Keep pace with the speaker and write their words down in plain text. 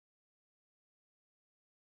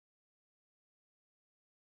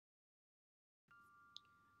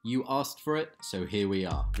You asked for it, so here we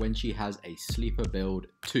are, when she has a sleeper build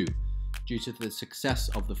 2. Due to the success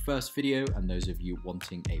of the first video and those of you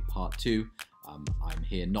wanting a part 2, I'm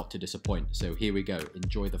here not to disappoint. So here we go.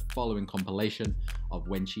 Enjoy the following compilation of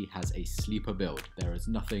when she has a sleeper build. There is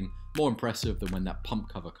nothing more impressive than when that pump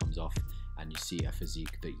cover comes off and you see a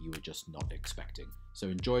physique that you were just not expecting. So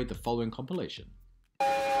enjoy the following compilation.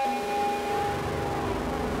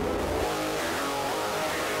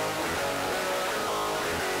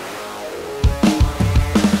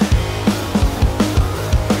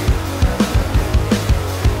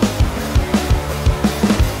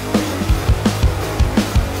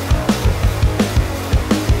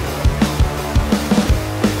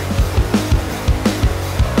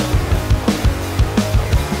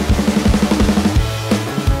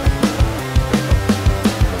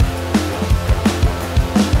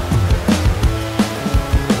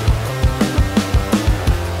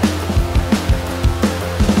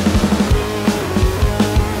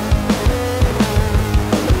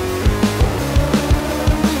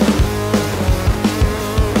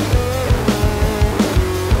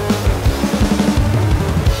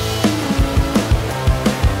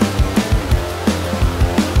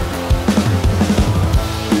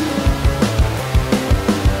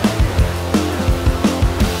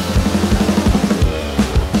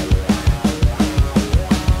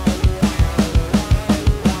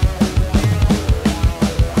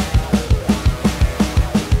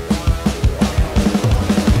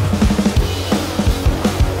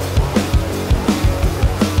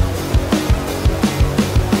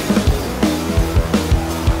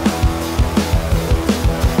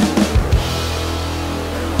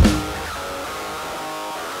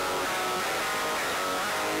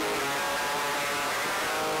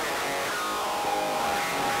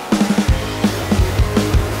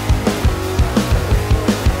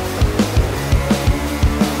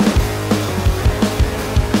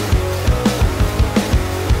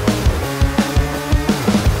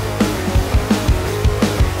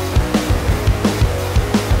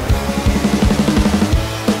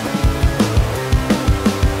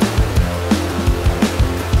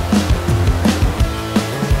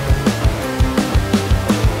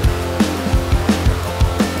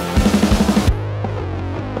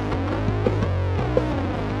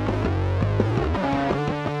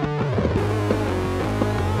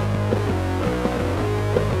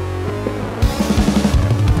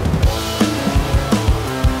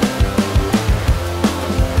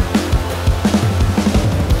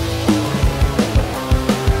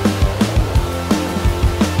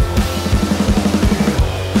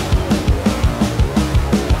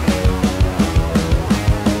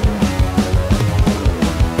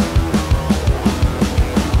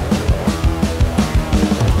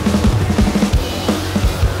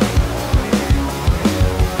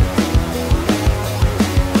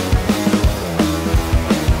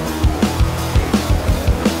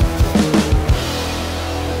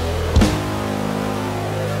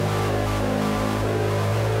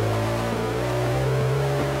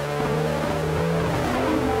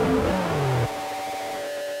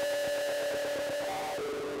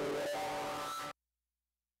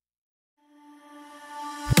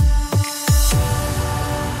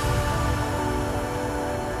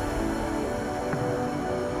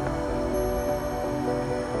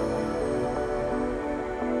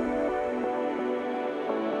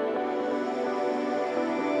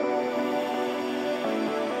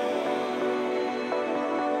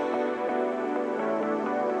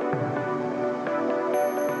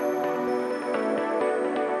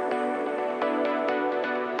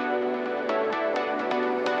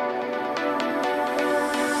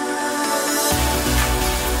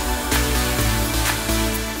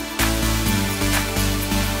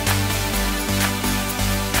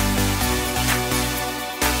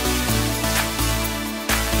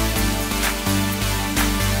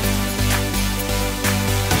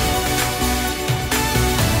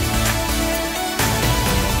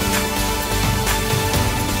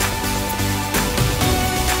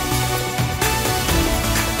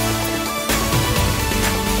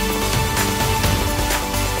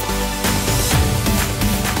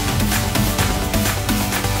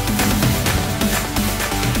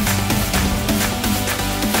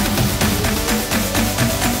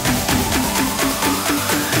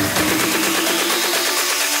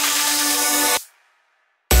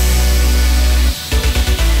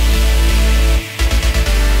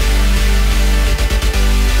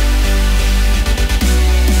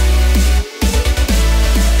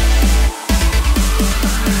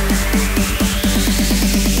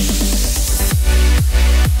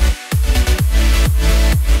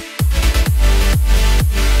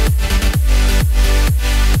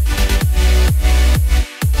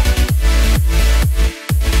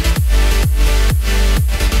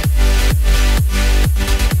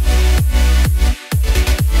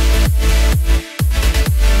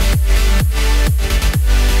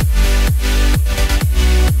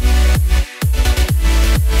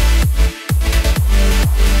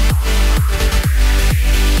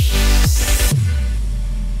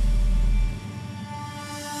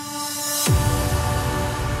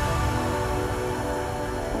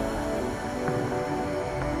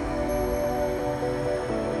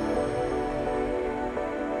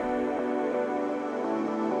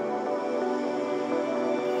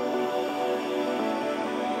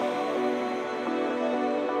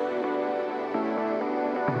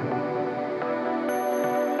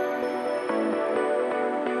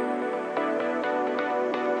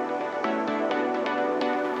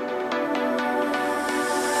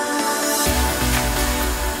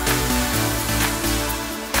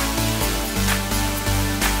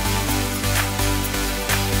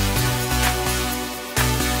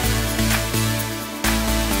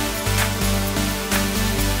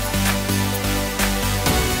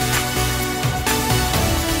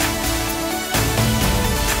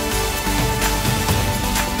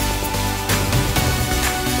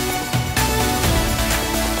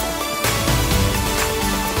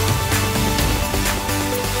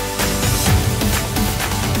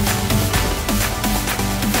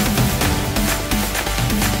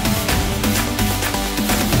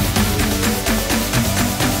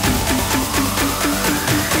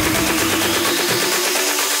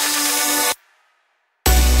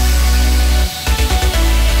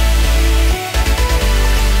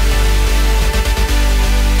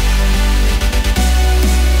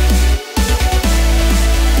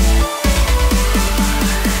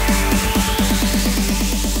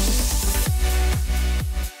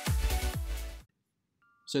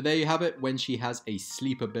 So there you have it, When She Has a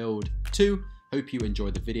Sleeper Build 2. Hope you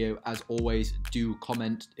enjoyed the video. As always, do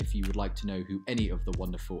comment if you would like to know who any of the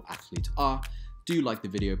wonderful athletes are. Do like the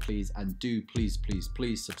video, please, and do please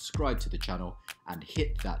subscribe to the channel and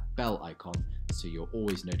hit that bell icon so you're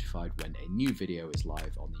always notified when a new video is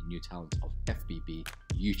live on the New Talent of FBB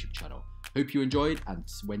YouTube channel. Hope you enjoyed, and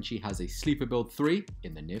When She Has a Sleeper Build 3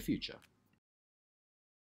 in the near future.